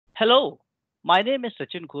Hello, my name is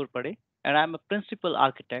Sachin Ghorpade and I'm a principal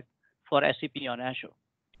architect for SAP on Azure.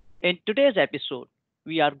 In today's episode,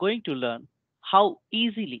 we are going to learn how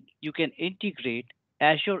easily you can integrate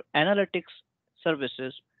Azure Analytics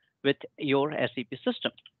services with your SAP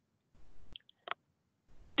system.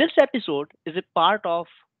 This episode is a part of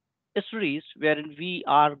a series wherein we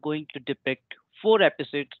are going to depict four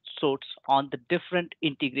episodes on the different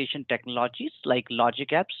integration technologies like Logic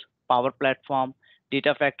Apps, Power Platform,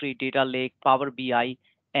 Data Factory, Data Lake, Power BI,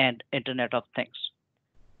 and Internet of Things.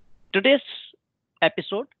 Today's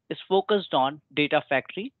episode is focused on Data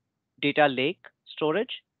Factory, Data Lake,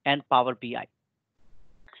 Storage, and Power BI.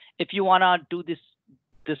 If you want to do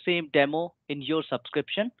the same demo in your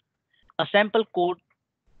subscription, a sample code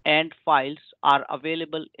and files are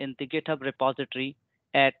available in the GitHub repository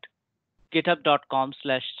at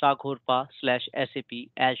github.com/saghurpa/sap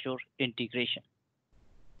Azure Integration.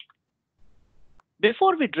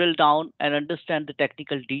 Before we drill down and understand the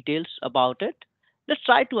technical details about it, let's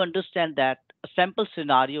try to understand that a sample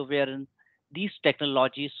scenario wherein these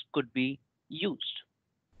technologies could be used.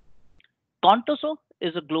 Contoso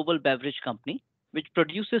is a global beverage company which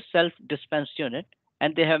produces self-dispense unit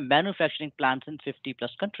and they have manufacturing plants in 50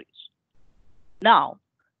 plus countries. Now,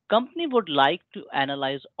 company would like to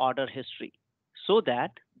analyze order history so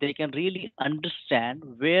that they can really understand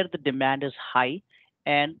where the demand is high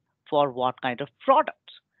and for what kind of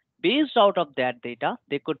products. Based out of that data,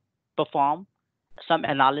 they could perform some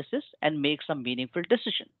analysis and make some meaningful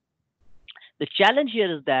decision. The challenge here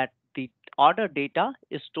is that the order data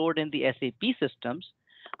is stored in the SAP systems.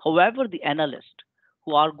 However, the analyst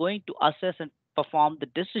who are going to assess and perform the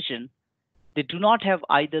decision, they do not have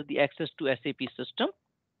either the access to SAP system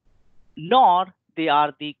nor they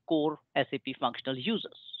are the core SAP functional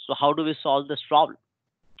users. So how do we solve this problem?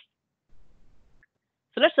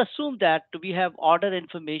 So let's assume that we have order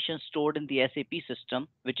information stored in the SAP system,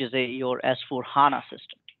 which is your S4 HANA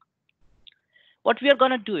system. What we are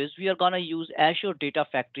going to do is we are going to use Azure Data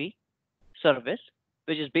Factory service,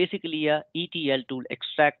 which is basically a ETL tool,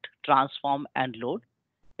 extract, transform, and load.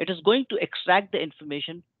 It is going to extract the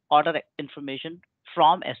information, order information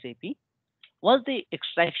from SAP. Once the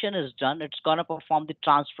extraction is done, it's going to perform the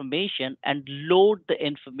transformation and load the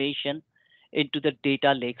information into the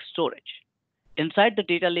data lake storage. Inside the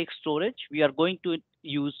data lake storage, we are going to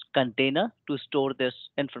use container to store this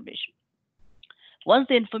information. Once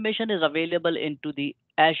the information is available into the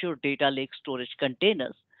Azure Data Lake storage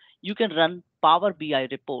containers, you can run Power BI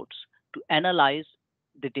reports to analyze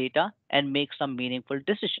the data and make some meaningful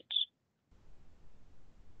decisions.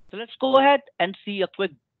 So let's go ahead and see a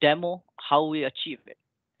quick demo how we achieve it.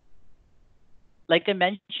 Like I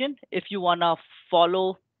mentioned, if you want to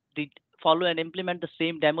follow follow and implement the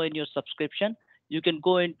same demo in your subscription, you can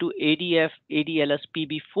go into ADF ADLS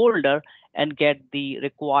PB folder and get the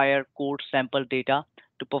required code sample data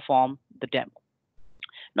to perform the demo.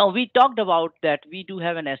 Now we talked about that we do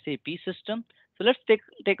have an SAP system. So let's take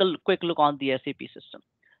a quick look on the SAP system.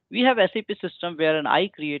 We have SAP system wherein I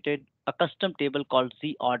created a custom table called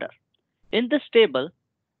Z order. In this table,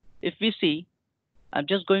 if we see, I'm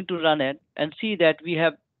just going to run it and see that we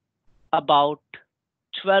have about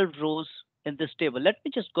 12 rows in this table. Let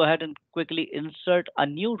me just go ahead and quickly insert a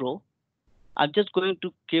new row. I'm just going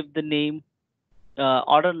to give the name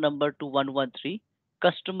order number to 113.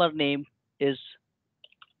 Customer name is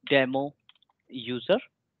demo user.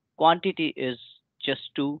 Quantity is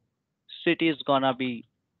just 2. City is gonna be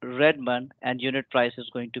Redmond and unit price is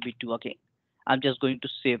going to be 2 again. I'm just going to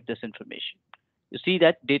save this information. You see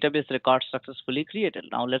that database record successfully created.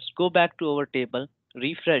 Now let's go back to our table,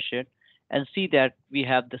 refresh it, and see that we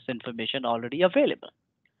have this information already available.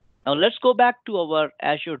 Now let's go back to our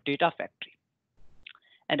Azure Data Factory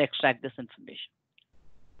and extract this information.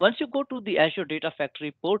 Once you go to the Azure Data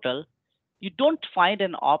Factory portal, you don't find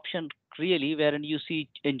an option really wherein you see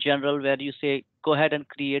in general where you say go ahead and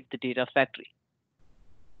create the data factory.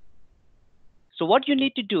 So what you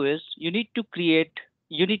need to do is you need to click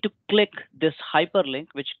this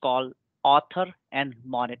hyperlink which called author and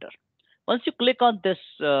monitor. Once you click on this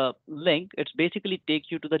link, it's basically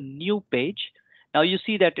take you to the new page. Now you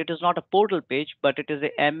see that it is not a portal page, but it is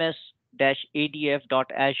a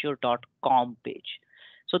ms-adf.azure.com page.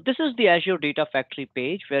 So this is the Azure Data Factory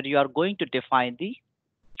page where you are going to define the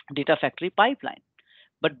data factory pipeline.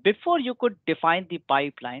 But before you could define the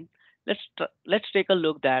pipeline, let's take a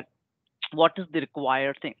look at what is the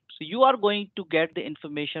required thing. So you are going to get the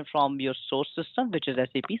information from your source system, which is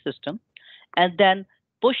SAP system, and then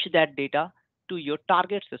push that data to your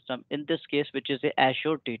target system, in this case, which is the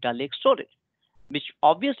Azure Data Lake Storage. which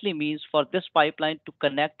obviously means for this pipeline to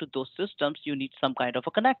connect to those systems, you need some kind of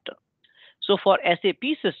a connector. So for SAP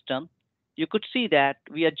system, you could see that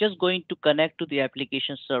we are just going to connect to the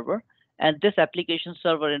application server, and this application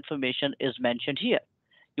server information is mentioned here.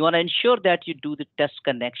 You want to ensure that you do the test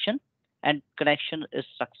connection and connection is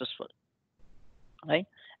successful, right?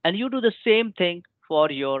 And you do the same thing for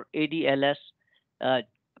your ADLS uh,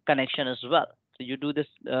 connection as well. So you do this,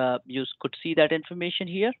 you could see that information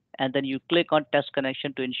here, and then you click on test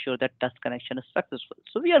connection to ensure that test connection is successful.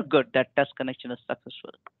 So we are good that test connection is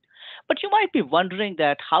successful. But you might be wondering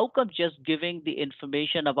that how come just giving the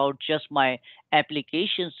information about just my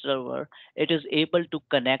application server, it is able to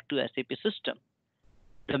connect to SAP system.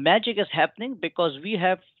 The magic is happening because we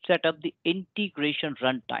have set up the integration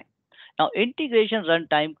runtime. Now, integration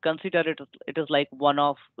runtime, consider it is like one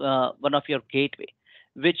of your gateway,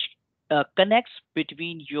 which connects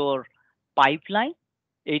between your pipeline,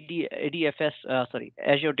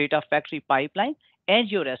 Azure Data Factory pipeline,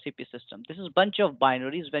 and your SAP system. This is a bunch of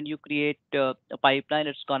binaries. When you create a pipeline,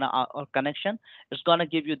 it's gonna or connection, it's gonna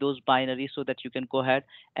give you those binaries so that you can go ahead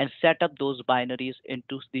and set up those binaries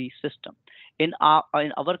into the system. In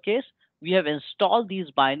our case, we have installed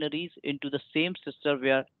these binaries into the same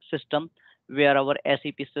system where our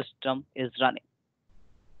SAP system is running.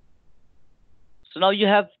 So now you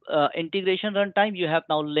have integration runtime, you have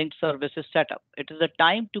now linked services setup. It is the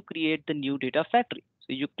time to create the new data factory.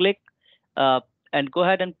 So you click uh, and go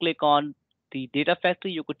ahead and click on the data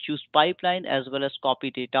factory. You could choose pipeline as well as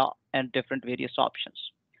copy data and different various options.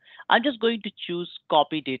 I'm just going to choose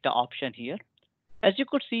copy data option here. As you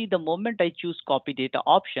could see, the moment I choose copy data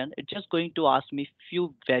option, it's just going to ask me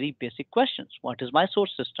few very basic questions. What is my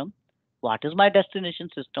source system? What is my destination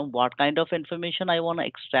system? What kind of information I want to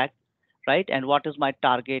extract, right? And what is my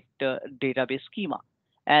target database schema?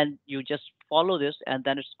 And you just follow this, and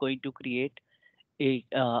then it's going to create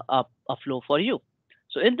a flow for you.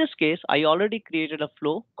 So in this case, I already created a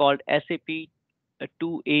flow called SAP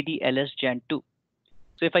to ADLS Gen 2.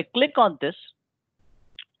 So if I click on this,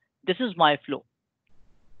 this is my flow.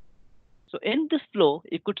 So in this flow,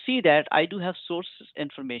 you could see that I do have source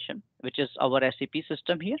information, which is our SAP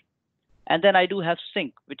system here. And then I do have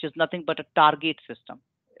sync, which is nothing but a target system,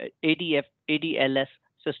 ADLS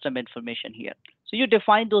system information here. So you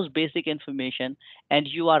define those basic information and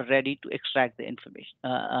you are ready to extract the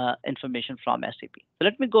information from SAP. So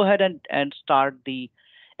let me go ahead and start the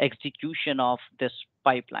execution of this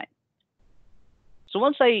pipeline. So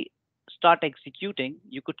once I start executing,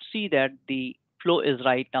 you could see that the flow is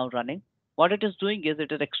right now running. What it is doing is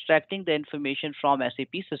it is extracting the information from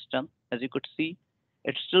SAP system. As you could see,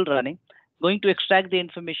 it's still running. Going to extract the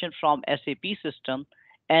information from SAP system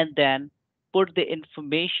and then put the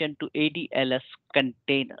information to ADLS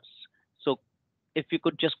containers. So if you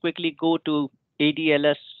could just quickly go to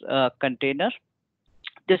ADLS container,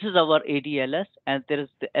 this is our ADLS, and there is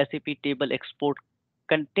the SAP table export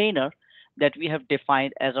container that we have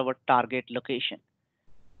defined as our target location.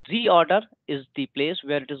 Reorder is the place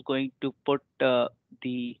where it is going to put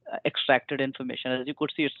the extracted information. As you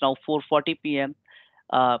could see, it's now 4:40 p.m.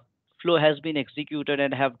 Flow has been executed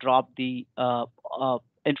and have dropped the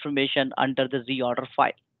information under the reorder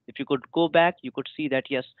file. If you could go back, you could see that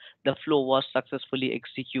yes, the flow was successfully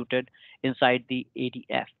executed inside the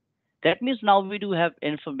ADF. That means now we do have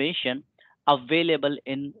information available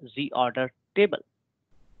in reorder table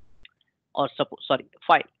or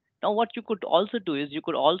file. Now what you could also do is you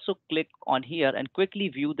could also click on here and quickly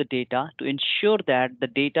view the data to ensure that the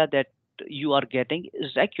data that you are getting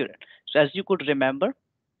is accurate. So as you could remember,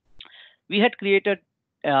 we had created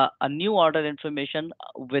a new order information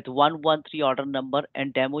with 113 order number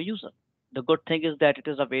and demo user. The good thing is that it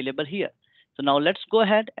is available here. So now let's go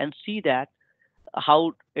ahead and see that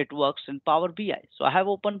how it works in Power BI. So I have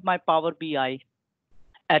opened my Power BI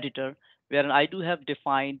editor where I do have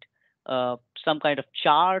defined some kind of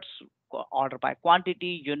charts, order by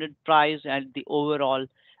quantity, unit price, and the overall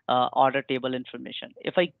order table information.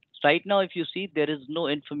 Right now, if you see, there is no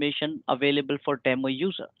information available for demo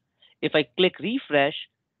user. If I click refresh,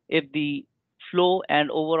 if the flow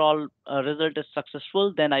and overall result is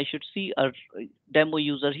successful, then I should see a demo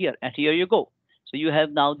user here. And here you go. So you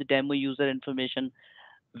have now the demo user information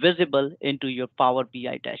visible into your Power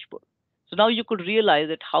BI dashboard. So now you could realize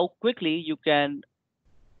that how quickly you can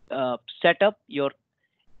set up your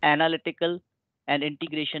analytical and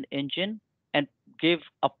integration engine and give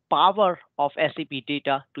a power of SAP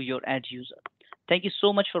data to your end user. Thank you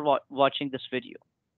so much for watching this video.